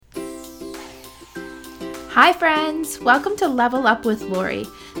Hi friends, welcome to Level Up with Lori.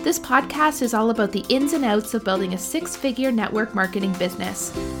 This podcast is all about the ins and outs of building a six-figure network marketing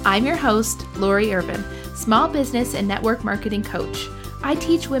business. I'm your host, Lori Irvin, small business and network marketing coach. I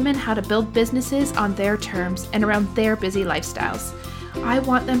teach women how to build businesses on their terms and around their busy lifestyles. I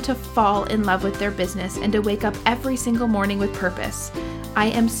want them to fall in love with their business and to wake up every single morning with purpose. I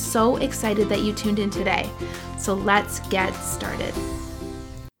am so excited that you tuned in today. So let's get started.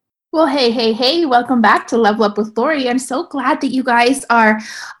 Well, hey, welcome back to Level Up with Lori. I'm so glad that you guys are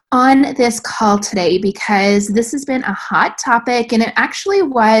on this call today because this has been a hot topic, and it actually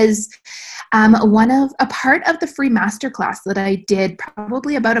was a part of the free masterclass that I did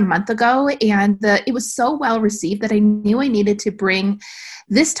probably about a month ago, and it was so well received that I knew I needed to bring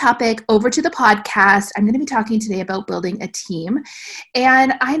this topic over to the podcast. I'm going to be talking today about building a team,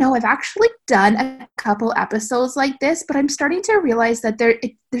 and I know I've actually done a couple episodes like this, but I'm starting to realize that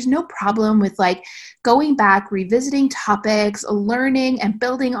there's no problem with like going back, revisiting topics, learning, and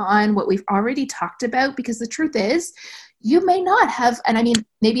building on what we've already talked about, because the truth is, you may not have, and I mean,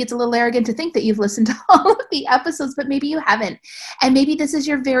 maybe it's a little arrogant to think that you've listened to all of the episodes, but maybe you haven't. And maybe this is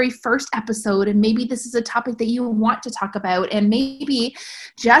your very first episode, and maybe this is a topic that you want to talk about. And maybe,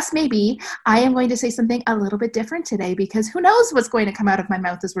 just maybe, I am going to say something a little bit different today, because who knows what's going to come out of my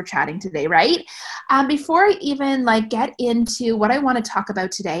mouth as we're chatting today, right? Before I even get into what I want to talk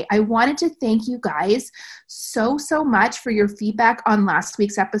about today, I wanted to thank you guys so much for your feedback on last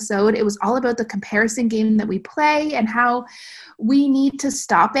week's episode. It was all about the comparison game that we play and how we need to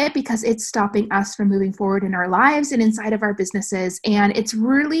stop it because it's stopping us from moving forward in our lives and inside of our businesses. And it's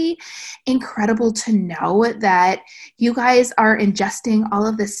really incredible to know that you guys are ingesting all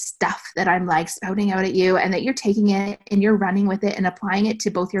of this stuff that I'm spouting out at you, and that you're taking it and you're running with it and applying it to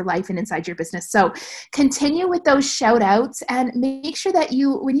both your life and inside your business. So continue with those shout outs, and make sure that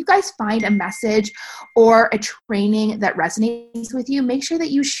when you guys find a message or a training that resonates with you, make sure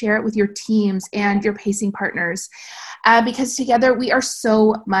that you share it with your teams and your pacing partners. Because together we are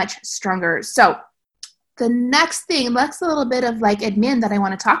so much stronger. So the next little bit of admin that I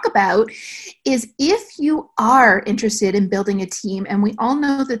want to talk about is if you are interested in building a team, and we all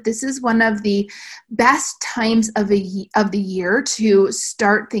know that this is one of the best times of the year to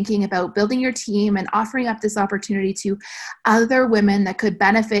start thinking about building your team and offering up this opportunity to other women that could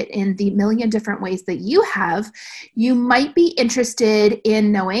benefit in the million different ways that you have, you might be interested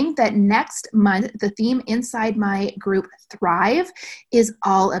in knowing that next month, the theme inside my group, Thrive, is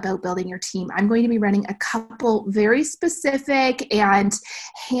all about building your team. I'm going to be running a couple very specific and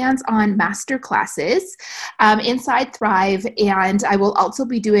hands-on master classes inside Thrive, and I will also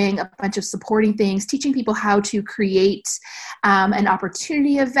be doing a bunch of supporting things, teaching people how to create an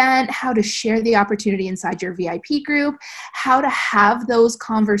opportunity event, how to share the opportunity inside your VIP group, how to have those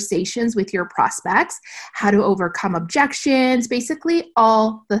conversations with your prospects, how to overcome objections, basically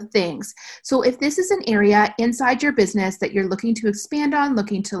all the things. So if this is an area inside your business that you're looking to expand on,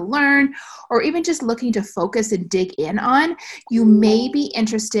 looking to learn, or even just looking to focus and dig in on, you may be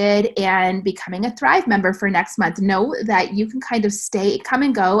interested in becoming a Thrive member for next month. Know that you can kind of come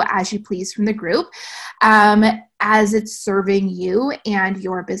and go as you please from the group as it's serving you and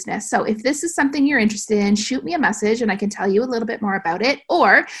your business. So if this is something you're interested in, shoot me a message and I can tell you a little bit more about it,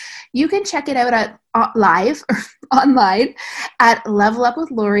 or you can check it out at live or online at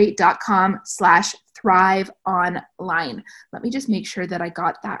levelupwithlori.com/Thrive Online. Let me just make sure that I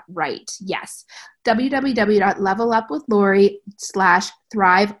got that right. Yes,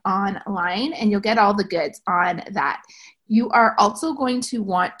 www.levelupwithlori.com/Thrive Online, and you'll get all the goods on that. You are also going to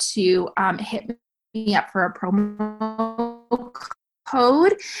want to hit me up for a promo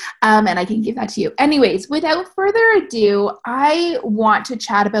code, and I can give that to you. Anyways, without further ado, I want to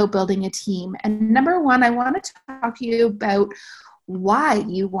chat about building a team. And number one, I want to talk to you about why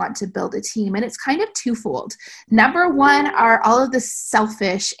you want to build a team. And it's kind of twofold. Number one are all of the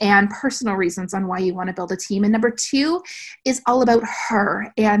selfish and personal reasons on why you want to build a team. And number two is all about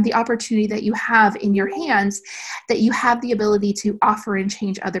her and the opportunity that you have in your hands, that you have the ability to offer and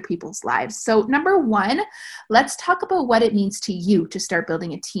change other people's lives. So number one, let's talk about what it means to you to start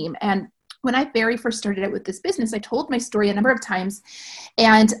building a team. And when I very first started out with this business, I told my story a number of times,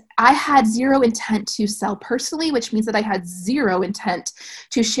 and I had zero intent to sell personally, which means that I had zero intent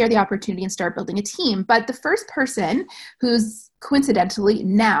to share the opportunity and start building a team. But the first person whose coincidentally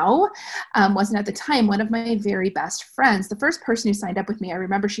now, wasn't at the time, one of my very best friends, the first person who signed up with me. I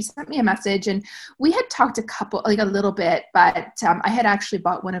remember she sent me a message and we had talked a little bit, but I had actually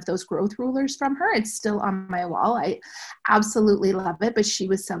bought one of those growth rulers from her. It's still on my wall. I absolutely love it, but she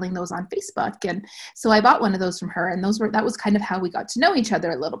was selling those on Facebook. And so I bought one of those from her, and that was kind of how we got to know each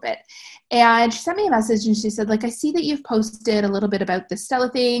other a little bit. And she sent me a message and she said, like, I see that you've posted a little bit about the Stella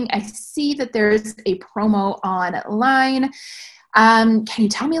thing. I see that there's a promo online. Can you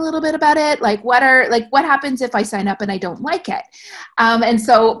tell me a little bit about it? Like, what happens if I sign up and I don't like it? And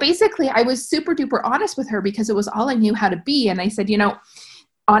so basically I was super duper honest with her because it was all I knew how to be. And I said,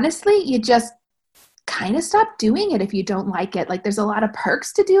 honestly, you just kind of stop doing it if you don't like it. Like, there's a lot of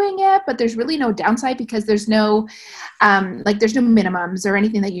perks to doing it, but there's really no downside because there's no minimums or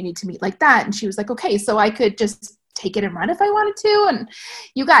anything that you need to meet like that. And she was like, okay, so I could just take it and run if I wanted to. And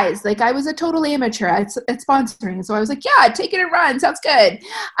you guys, like, I was a total amateur at sponsoring. So I was like, yeah, take it and run. Sounds good.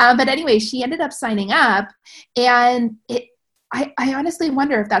 But anyway, she ended up signing up, and I honestly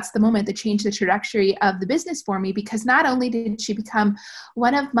wonder if that's the moment that changed the trajectory of the business for me, because not only did she become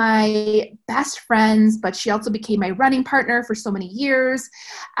one of my best friends, but she also became my running partner for so many years.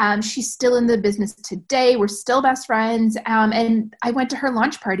 She's still in the business today. We're still best friends. And I went to her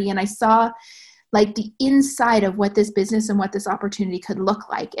launch party and I saw like the inside of what this business and what this opportunity could look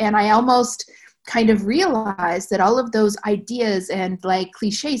like. And I almost kind of realized that all of those ideas and like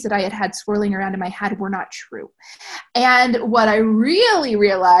cliches that I had swirling around in my head were not true. And what I really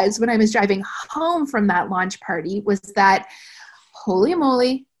realized when I was driving home from that launch party was that, holy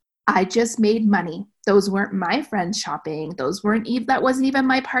moly, I just made money. Those weren't my friends shopping. That wasn't even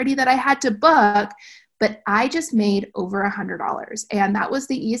my party that I had to book. But I just made over $100. And that was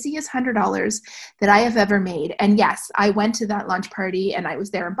the easiest $100 that I have ever made. And yes, I went to that launch party and I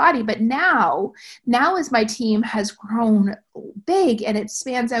was there in body. But now as my team has grown big and it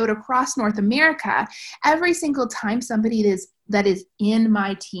spans out across North America, every single time somebody that is in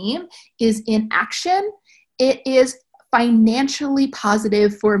my team is in action, it is financially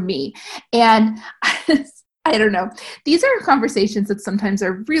positive for me. And I don't know. These are conversations that sometimes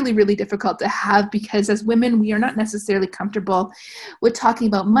are really, really difficult to have because as women, we are not necessarily comfortable with talking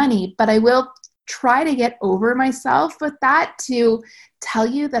about money, but I will try to get over myself with that to tell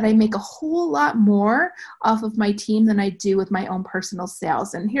you that I make a whole lot more off of my team than I do with my own personal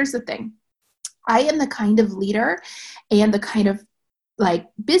sales. And here's the thing. I am the kind of leader and the kind of like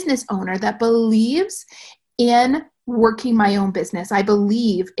business owner that believes in working my own business. I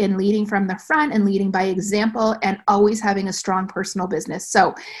believe in leading from the front and leading by example and always having a strong personal business.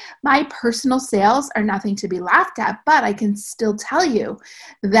 So my personal sales are nothing to be laughed at, but I can still tell you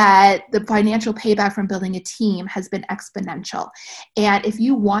that the financial payback from building a team has been exponential. And if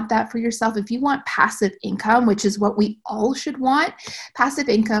you want that for yourself, if you want passive income, which is what we all should want, passive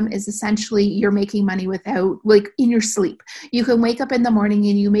income is essentially you're making money without, like, in your sleep. You can wake up in the morning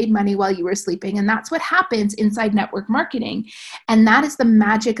and you made money while you were sleeping. And that's what happens inside network marketing. And that is the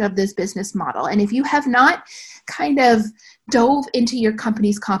magic of this business model. And if you have not kind of dove into your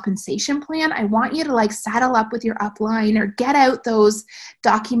company's compensation plan, I want you to like saddle up with your upline or get out those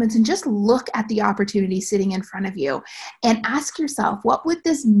documents and just look at the opportunity sitting in front of you and ask yourself, what would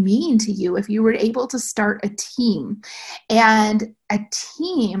this mean to you if you were able to start a team? And a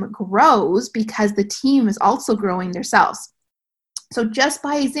team grows because the team is also growing themselves. So just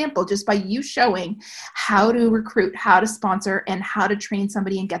by example, just by you showing how to recruit, how to sponsor, and how to train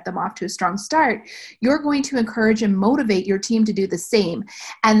somebody and get them off to a strong start, you're going to encourage and motivate your team to do the same.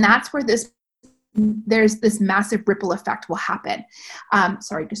 And that's where there's this massive ripple effect will happen.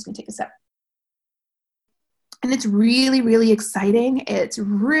 Sorry, just going to take a sip. And it's really, really exciting. It's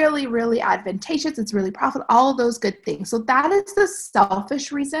really, really advantageous. It's really profitable, all those good things. So that is the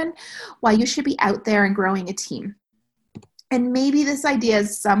selfish reason why you should be out there and growing a team. And maybe this idea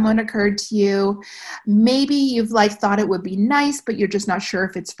has someone occurred to you. Maybe you've like thought it would be nice, but you're just not sure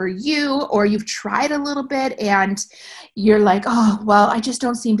if it's for you, or you've tried a little bit and you're like, oh, well, I just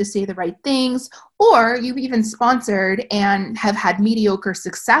don't seem to say the right things. Or you've even sponsored and have had mediocre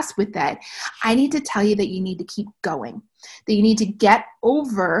success with it. I need to tell you that you need to keep going, that you need to get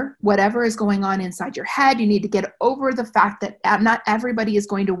over whatever is going on inside your head. You need to get over the fact that not everybody is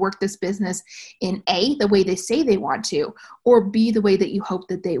going to work this business in A, the way they say they want to, or B, the way that you hope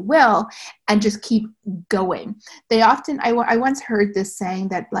that they will. and just keep going. I once heard this saying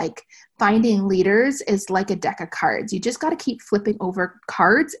that like finding leaders is like a deck of cards. You just got to keep flipping over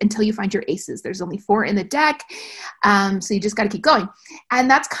cards until you find your aces. There's only 4 in the deck. So you just got to keep going. And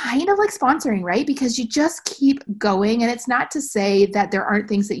that's kind of like sponsoring, right? Because you just keep going. And it's not to say that there aren't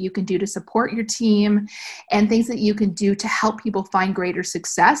things that you can do to support your team and things that you can do to help people find greater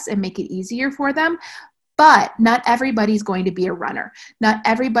success and make it easier for them. But not everybody's going to be a runner. Not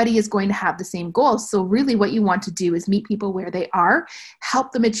everybody is going to have the same goals. So really what you want to do is meet people where they are,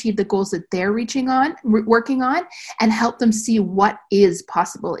 help them achieve the goals that they're working on, and help them see what is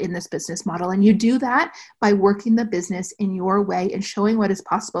possible in this business model. And you do that by working the business in your way and showing what is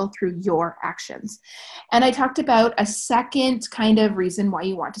possible through your actions. And I talked about a second kind of reason why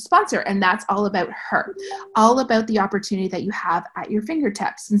you want to sponsor, and that's all about her, all about the opportunity that you have at your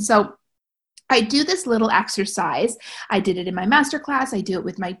fingertips. And so I do this little exercise. I did it in my masterclass. I do it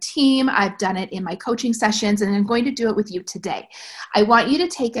with my team. I've done it in my coaching sessions, and I'm going to do it with you today. I want you to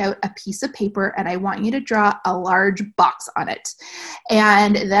take out a piece of paper and I want you to draw a large box on it.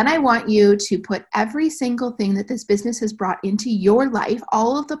 And then I want you to put every single thing that this business has brought into your life,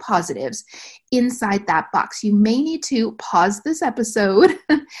 all of the positives, inside that box. You may need to pause this episode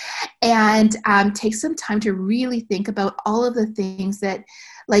and take some time to really think about all of the things that,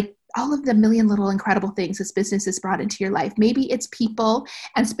 like, all of the million little incredible things this business has brought into your life. Maybe it's people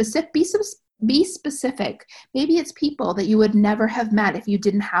and be specific. Maybe it's people that you would never have met if you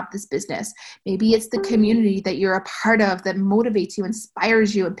didn't have this business. Maybe it's the community that you're a part of that motivates you,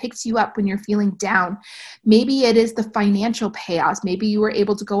 inspires you, and picks you up when you're feeling down. Maybe it is the financial payoffs. Maybe you were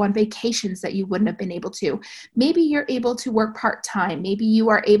able to go on vacations that you wouldn't have been able to. Maybe you're able to work part-time. Maybe you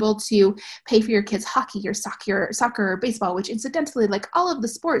are able to pay for your kids' hockey or soccer or baseball, which incidentally, like all of the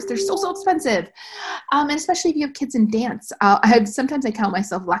sports, they're so expensive. And especially if you have kids in dance. Sometimes I count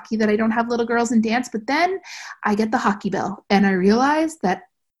myself lucky that I don't have little girls in dance, but then I get the hockey bill and I realize that,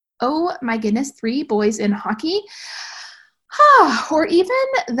 oh my goodness, 3 boys in hockey, or even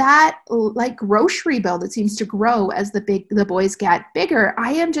that like grocery bill that seems to grow as the boys get bigger.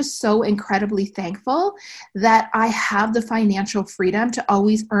 I am just so incredibly thankful that I have the financial freedom to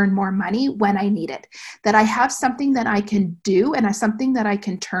always earn more money when I need it, that I have something that I can do and something that I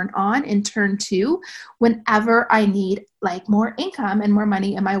can turn on and turn to whenever I need like more income and more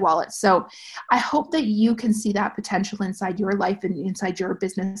money in my wallet. So I hope that you can see that potential inside your life and inside your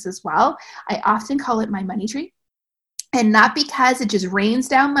business as well. I often call it my money tree. And not because it just rains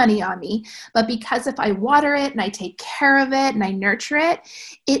down money on me, but because if I water it and I take care of it and I nurture it,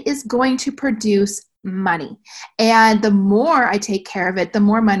 it is going to produce money. And the more I take care of it, the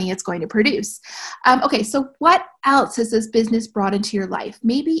more money it's going to produce. Okay, so what else has this business brought into your life?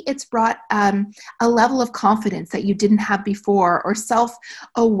 Maybe it's brought a level of confidence that you didn't have before, or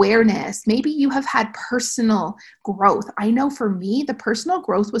self-awareness. Maybe you have had personal growth. I know for me, the personal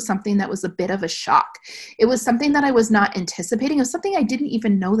growth was something that was a bit of a shock. It was something that I was not anticipating. It was something I didn't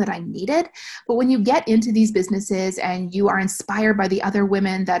even know that I needed. But when you get into these businesses and you are inspired by the other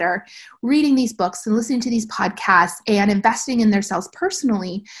women that are reading these books and listening to these podcasts and investing in themselves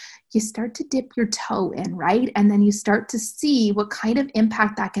personally, you start to dip your toe in, right? And then you start to see what kind of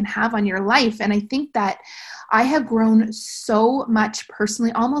impact that can have on your life. And I think that I have grown so much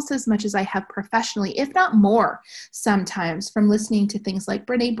personally, almost as much as I have professionally, if not more sometimes, from listening to things like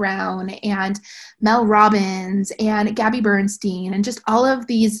Brené Brown and Mel Robbins and Gabby Bernstein and just all of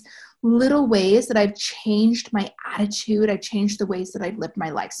these little ways that I've changed my attitude. I've changed the ways that I've lived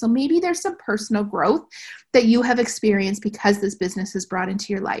my life. So maybe there's some personal growth that you have experienced because this business is brought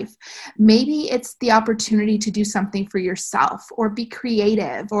into your life. Maybe it's the opportunity to do something for yourself or be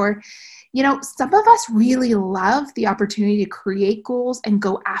creative, or, you know, some of us really love the opportunity to create goals and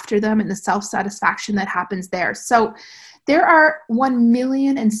go after them and the self-satisfaction that happens there. So there are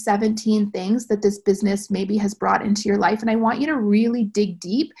 1,017 things that this business maybe has brought into your life. And I want you to really dig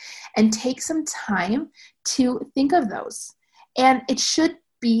deep and take some time to think of those. And it should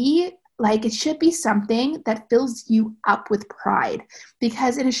be something that fills you up with pride,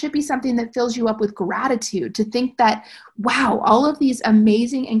 because it should be something that fills you up with gratitude, to think that, wow, all of these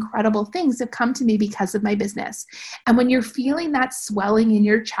amazing, incredible things have come to me because of my business. And when you're feeling that swelling in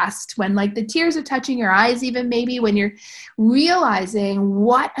your chest, when like the tears are touching your eyes, even maybe when you're realizing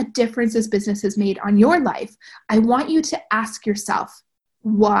what a difference this business has made on your life, I want you to ask yourself,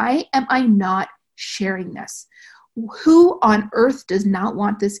 why am I not sharing this? Who on earth does not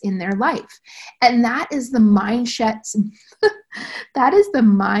want this in their life? And that is the mindset. That is the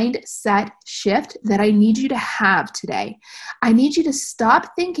mindset shift that I need you to have today. I need you to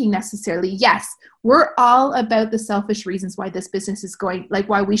stop thinking necessarily, yes, we're all about the selfish reasons why this business is going, like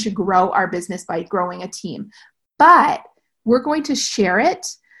why we should grow our business by growing a team. But we're going to share it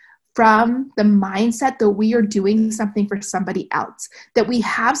from the mindset that we are doing something for somebody else, that we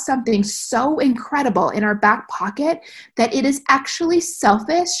have something so incredible in our back pocket that it is actually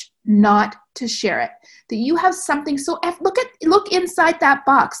selfish not to share it. That you have something so look inside that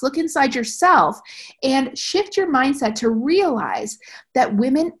box, look inside yourself, and shift your mindset to realize that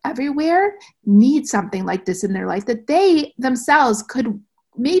women everywhere need something like this in their life, that they themselves could.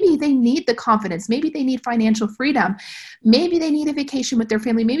 Maybe they need the confidence. Maybe they need financial freedom. Maybe they need a vacation with their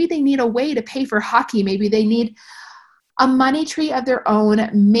family. Maybe they need a way to pay for hockey. Maybe they need a money tree of their own.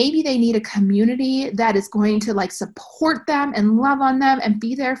 Maybe they need a community that is going to like support them and love on them and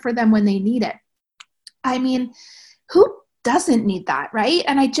be there for them when they need it. I mean, who doesn't need that, right?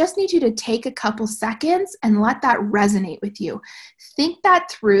 And I just need you to take a couple seconds and let that resonate with you. Think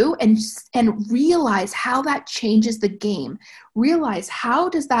that through and realize how that changes the game. Realize how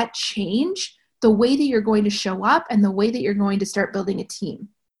does that change the way that you're going to show up and the way that you're going to start building a team.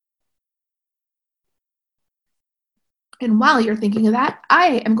 And while you're thinking of that,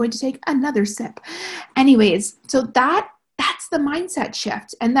 I am going to take another sip. Anyways, so that's the mindset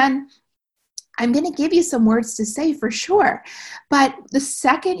shift. And then I'm going to give you some words to say for sure. But the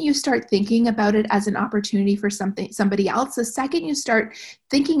second you start thinking about it as an opportunity for somebody else, the second you start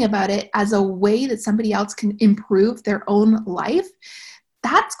thinking about it as a way that somebody else can improve their own life,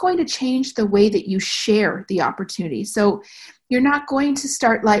 that's going to change the way that you share the opportunity. So you're not going to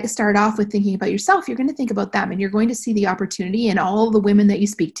start off with thinking about yourself. You're going to think about them, and you're going to see the opportunity in all the women that you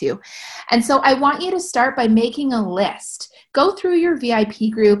speak to. And so I want you to start by making a list. Go through your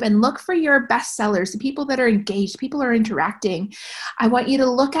VIP group and look for your best sellers, the people that are engaged, people are interacting. I want you to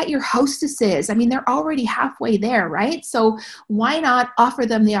look at your hostesses. I mean, they're already halfway there, right? So why not offer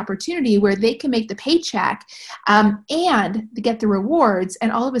them the opportunity where they can make the paycheck and get the rewards,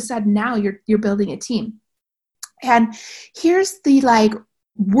 and all of a sudden now you're building a team. And here's the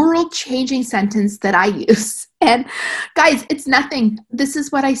world-changing sentence that I use. And guys, it's nothing. This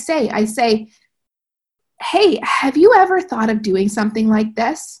is what I say. I say, hey, have you ever thought of doing something like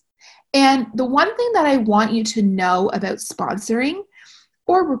this? And the one thing that I want you to know about sponsoring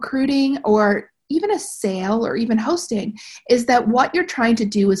or recruiting or even a sale or even hosting is that what you're trying to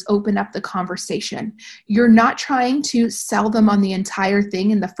do is open up the conversation. You're not trying to sell them on the entire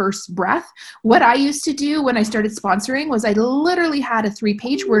thing in the first breath. What I used to do when I started sponsoring was I literally had a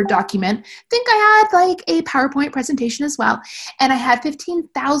 3-page Word document. I think I had like a PowerPoint presentation as well. And I had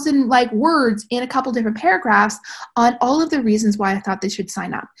 15,000 words in a couple different paragraphs on all of the reasons why I thought they should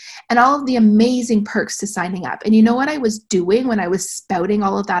sign up and all of the amazing perks to signing up. And you know what I was doing when I was spouting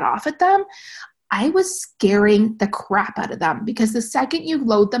all of that off at them? I was scaring the crap out of them, because the second you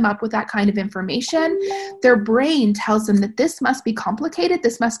load them up with that kind of information, their brain tells them that this must be complicated,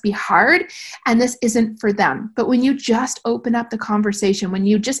 this must be hard, and this isn't for them. But when you just open up the conversation, when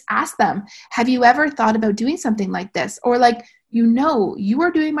you just ask them, have you ever thought about doing something like this? Or you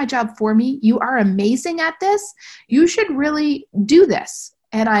are doing my job for me. You are amazing at this. You should really do this.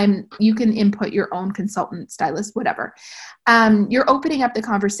 And you can input your own consultant, stylist, whatever. You're opening up the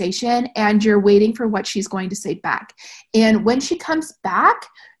conversation and you're waiting for what she's going to say back. And when she comes back,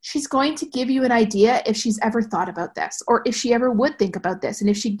 she's going to give you an idea if she's ever thought about this or if she ever would think about this. And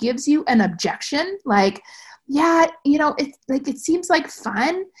if she gives you an objection, it seems like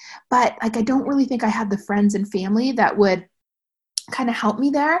fun, but I don't really think I have the friends and family that would kind of help me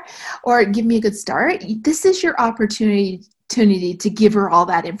there or give me a good start. This is your opportunity to give her all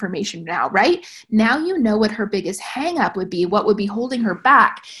that information now, right? Now you know what her biggest hang up would be, what would be holding her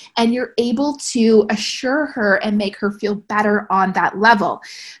back, and you're able to assure her and make her feel better on that level.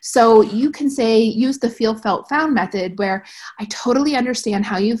 So you can use the feel, felt, found method, where I totally understand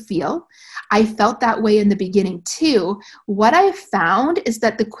how you feel. I felt that way in the beginning too. What I've found is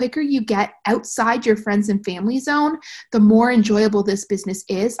that the quicker you get outside your friends and family zone, the more enjoyable this business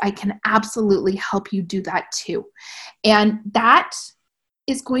is. I can absolutely help you do that too. And that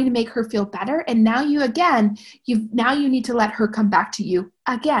is going to make her feel better. And now you need to let her come back to you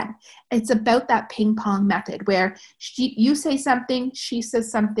again. It's about that ping pong method where you say something, she says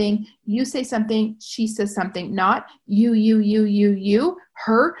something, you say something, she says something, not you,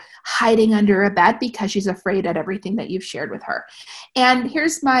 her hiding under a bed because she's afraid at everything that you've shared with her. And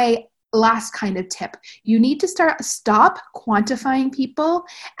here's my last kind of tip. You need to stop quantifying people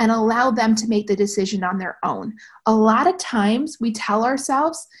and allow them to make the decision on their own. A lot of times we tell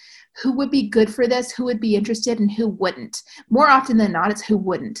ourselves who would be good for this, who would be interested, and who wouldn't. More often than not, it's who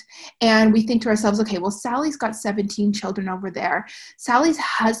wouldn't. And we think to ourselves, okay, well, Sally's got 17 children over there. Sally's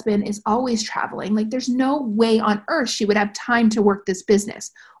husband is always traveling. Like, there's no way on earth she would have time to work this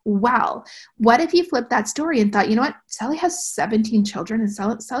business. Wow. What if you flipped that story and thought, you know what? Sally has 17 children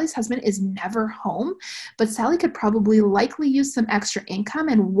and Sally's husband is never home, but Sally could probably likely use some extra income.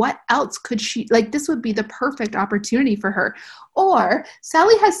 And what else could she, like, this would be the perfect opportunity for her. Or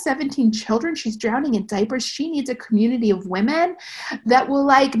Sally has 17 children. She's drowning in diapers. She needs a community of women that will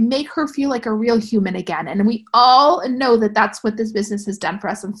like make her feel like a real human again. And we all know that that's what this business has done for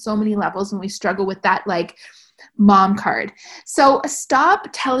us on so many levels. And we struggle with that, like, mom card. So stop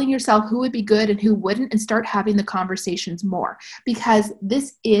telling yourself who would be good and who wouldn't and start having the conversations more, because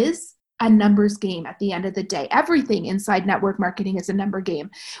this is a numbers game at the end of the day. Everything inside network marketing is a number game.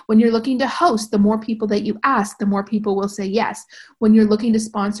 When you're looking to host, the more people that you ask, the more people will say yes. When you're looking to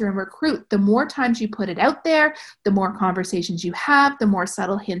sponsor and recruit, the more times you put it out there, the more conversations you have, the more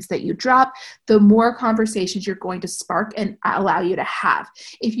subtle hints that you drop, the more conversations you're going to spark and allow you to have.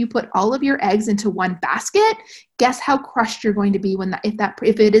 If you put all of your eggs into one basket, guess how crushed you're going to be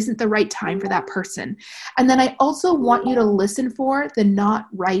if it isn't the right time for that person. And then I also want you to listen for the not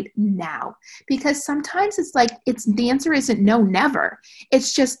right now, because sometimes it's like the answer isn't no, never.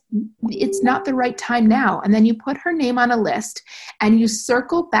 It's just, it's not the right time now. And then you put her name on a list and you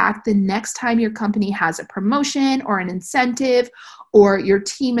circle back the next time your company has a promotion or an incentive, or your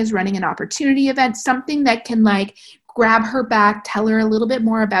team is running an opportunity event, something that can like grab her back, tell her a little bit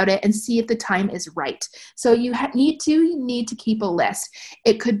more about it, and see if the time is right. So you need to keep a list.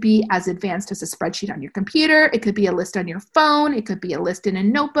 It could be as advanced as a spreadsheet on your computer. It could be a list on your phone. It could be a list in a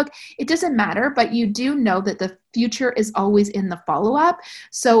notebook. It doesn't matter, but you do know that the future is always in the follow-up.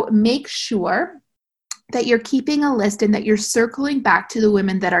 So make sure that you're keeping a list and that you're circling back to the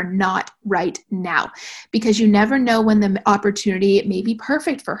women that are not right now, because you never know when the opportunity may be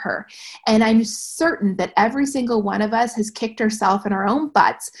perfect for her. And I'm certain that every single one of us has kicked ourselves in our own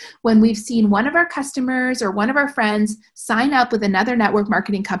butts when we've seen one of our customers or one of our friends sign up with another network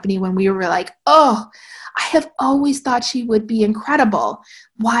marketing company when we were like, oh, I have always thought she would be incredible.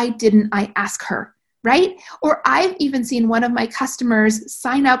 Why didn't I ask her? Right? Or I've even seen one of my customers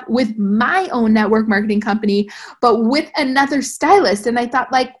sign up with my own network marketing company, but with another stylist. And I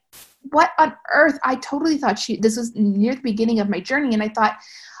thought, like, what on earth? I totally thought this was near the beginning of my journey. And I thought,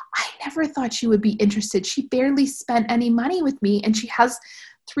 I never thought she would be interested. She barely spent any money with me and she has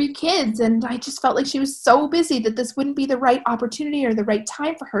 3 kids. And I just felt like she was so busy that this wouldn't be the right opportunity or the right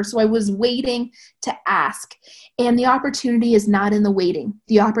time for her. So I was waiting to ask. And the opportunity is not in the waiting.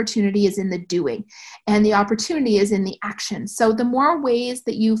 The opportunity is in the doing. And the opportunity is in the action. So the more ways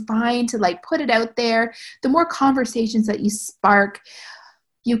that you find to like put it out there, the more conversations that you spark,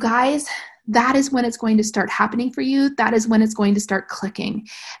 you guys, that is when it's going to start happening for you. That is when it's going to start clicking.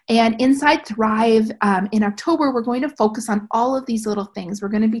 And inside Thrive, in October, we're going to focus on all of these little things. We're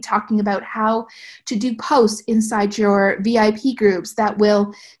going to be talking about how to do posts inside your VIP groups that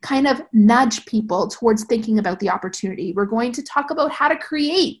will kind of nudge people towards thinking about the opportunity. We're going to talk about how to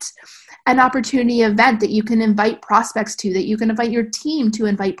create an opportunity event that you can invite prospects to, that you can invite your team to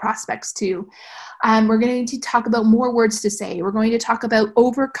invite prospects to. We're going to talk about more words to say. We're going to talk about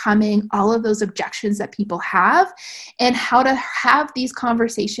overcoming all of those objections that people have and how to have these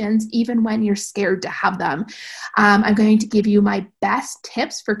conversations even when you're scared to have them. I'm going to give you my best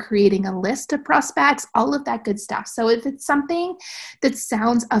tips for creating a list of prospects, all of that good stuff. So if it's something that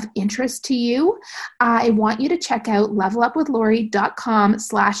sounds of interest to you, I want you to check out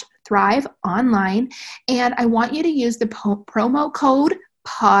levelupwithlori.com/thrive online. And I want you to use the promo code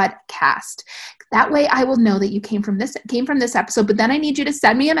podcast. That way I will know that you came from this episode, but then I need you to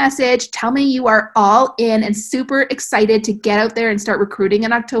send me a message. Tell me you are all in and super excited to get out there and start recruiting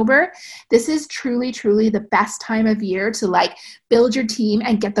in October. This is truly, truly the best time of year to like build your team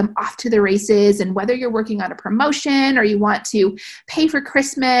and get them off to the races. And whether you're working on a promotion or you want to pay for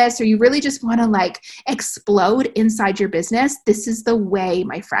Christmas or you really just want to like explode inside your business, this is the way,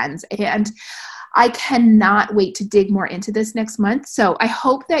 my friends. And I cannot wait to dig more into this next month. So I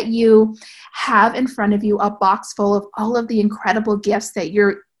hope that you have in front of you a box full of all of the incredible gifts that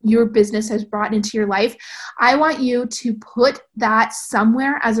your business has brought into your life. I want you to put that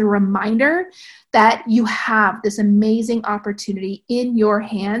somewhere as a reminder that you have this amazing opportunity in your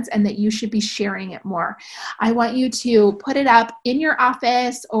hands and that you should be sharing it more. I want you to put it up in your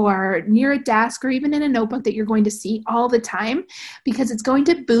office or near a desk or even in a notebook that you're going to see all the time, because it's going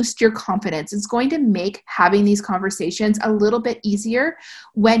to boost your confidence. It's going to make having these conversations a little bit easier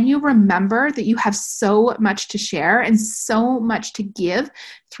when you remember that you have so much to share and so much to give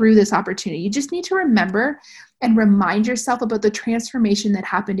through this opportunity. You just need to remember and remind yourself about the transformation that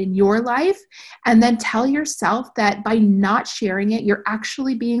happened in your life, and then tell yourself that by not sharing it, you're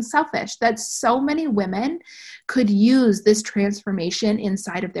actually being selfish, that so many women could use this transformation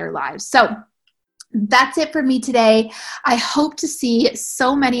inside of their lives. So that's it for me today. I hope to see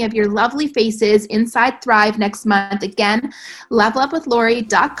so many of your lovely faces inside Thrive next month. Again,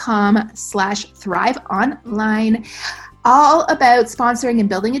 levelupwithlori.com/Thrive Online. All about sponsoring and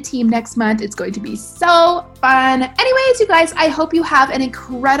building a team next month. It's going to be so fun. Anyways, you guys, I hope you have an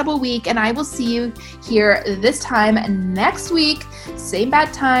incredible week, and I will see you here this time next week. Same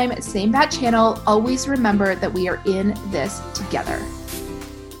bad time, same bad channel. Always remember that we are in this together.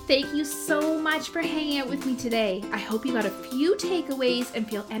 Thank you so much for hanging out with me today. I hope you got a few takeaways and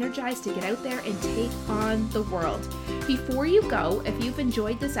feel energized to get out there and take on the world. Before you go, if you've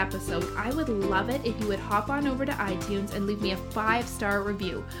enjoyed this episode, I would love it if you would hop on over to iTunes and leave me a 5-star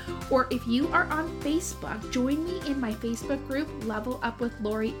review. Or if you are on Facebook, join me in my Facebook group, Level Up with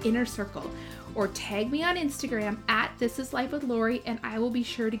Lori Inner Circle. Or tag me on Instagram at This Is Life with Lori, and I will be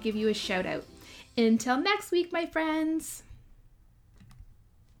sure to give you a shout out. Until next week, my friends.